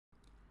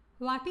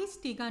What is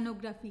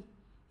steganography?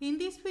 In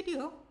this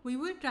video, we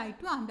will try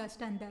to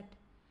understand that.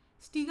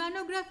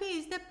 Steganography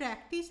is the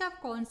practice of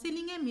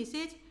concealing a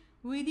message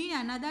within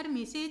another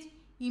message,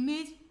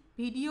 image,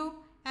 video,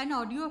 an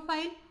audio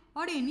file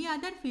or any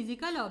other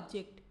physical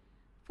object.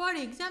 For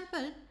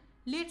example,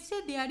 let's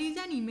say there is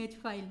an image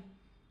file.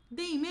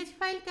 The image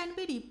file can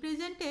be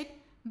represented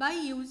by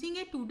using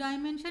a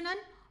two-dimensional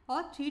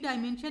or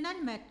three-dimensional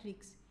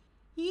matrix.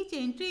 Each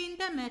entry in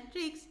the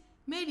matrix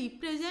may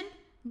represent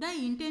the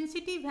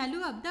intensity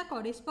value of the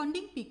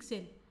corresponding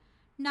pixel.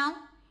 Now,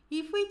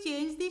 if we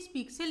change these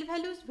pixel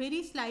values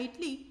very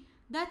slightly,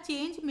 the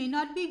change may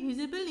not be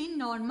visible in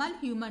normal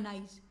human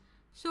eyes.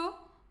 So,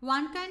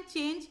 one can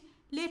change,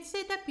 let's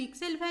say, the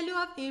pixel value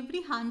of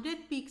every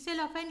 100th pixel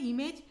of an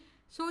image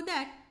so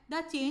that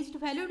the changed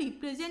value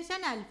represents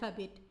an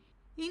alphabet.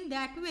 In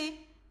that way,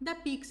 the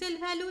pixel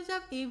values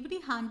of every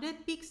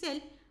 100th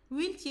pixel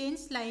will change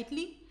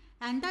slightly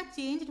and the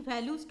changed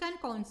values can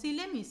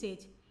conceal a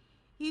message.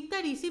 If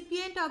the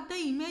recipient of the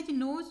image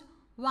knows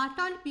what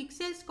all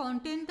pixels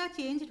contain the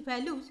changed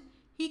values,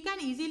 he can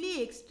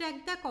easily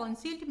extract the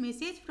concealed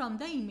message from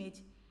the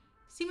image.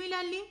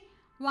 Similarly,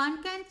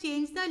 one can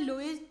change the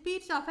lowest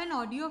bits of an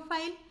audio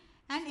file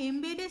and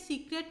embed a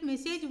secret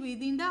message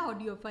within the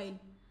audio file.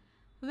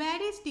 Where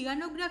is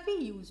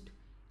steganography used?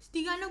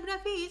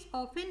 Steganography is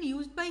often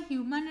used by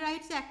human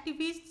rights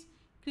activists,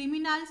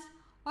 criminals,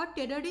 or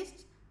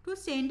terrorists to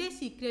send a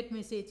secret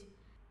message.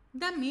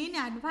 The main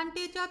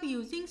advantage of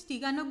using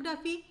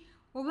steganography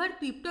over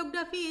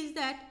cryptography is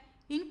that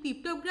in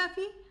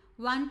cryptography,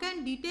 one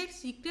can detect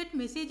secret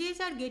messages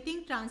are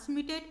getting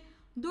transmitted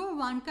though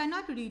one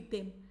cannot read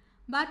them.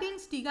 But in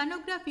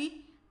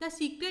steganography, the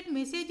secret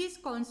message is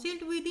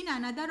concealed within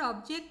another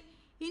object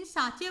in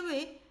such a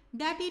way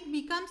that it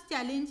becomes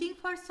challenging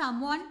for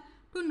someone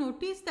to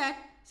notice that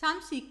some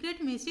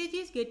secret message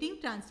is getting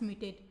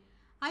transmitted.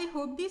 I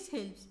hope this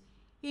helps.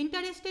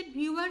 Interested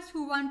viewers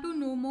who want to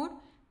know more,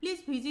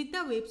 please visit the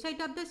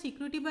website of the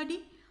Security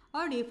Buddy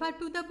or refer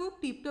to the book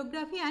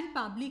Cryptography and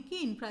Public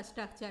Key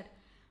Infrastructure.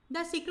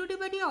 The Security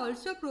Buddy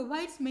also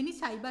provides many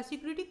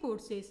cybersecurity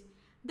courses.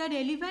 The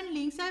relevant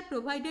links are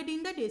provided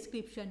in the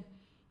description.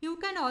 You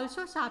can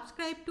also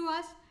subscribe to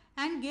us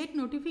and get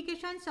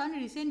notifications on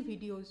recent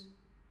videos.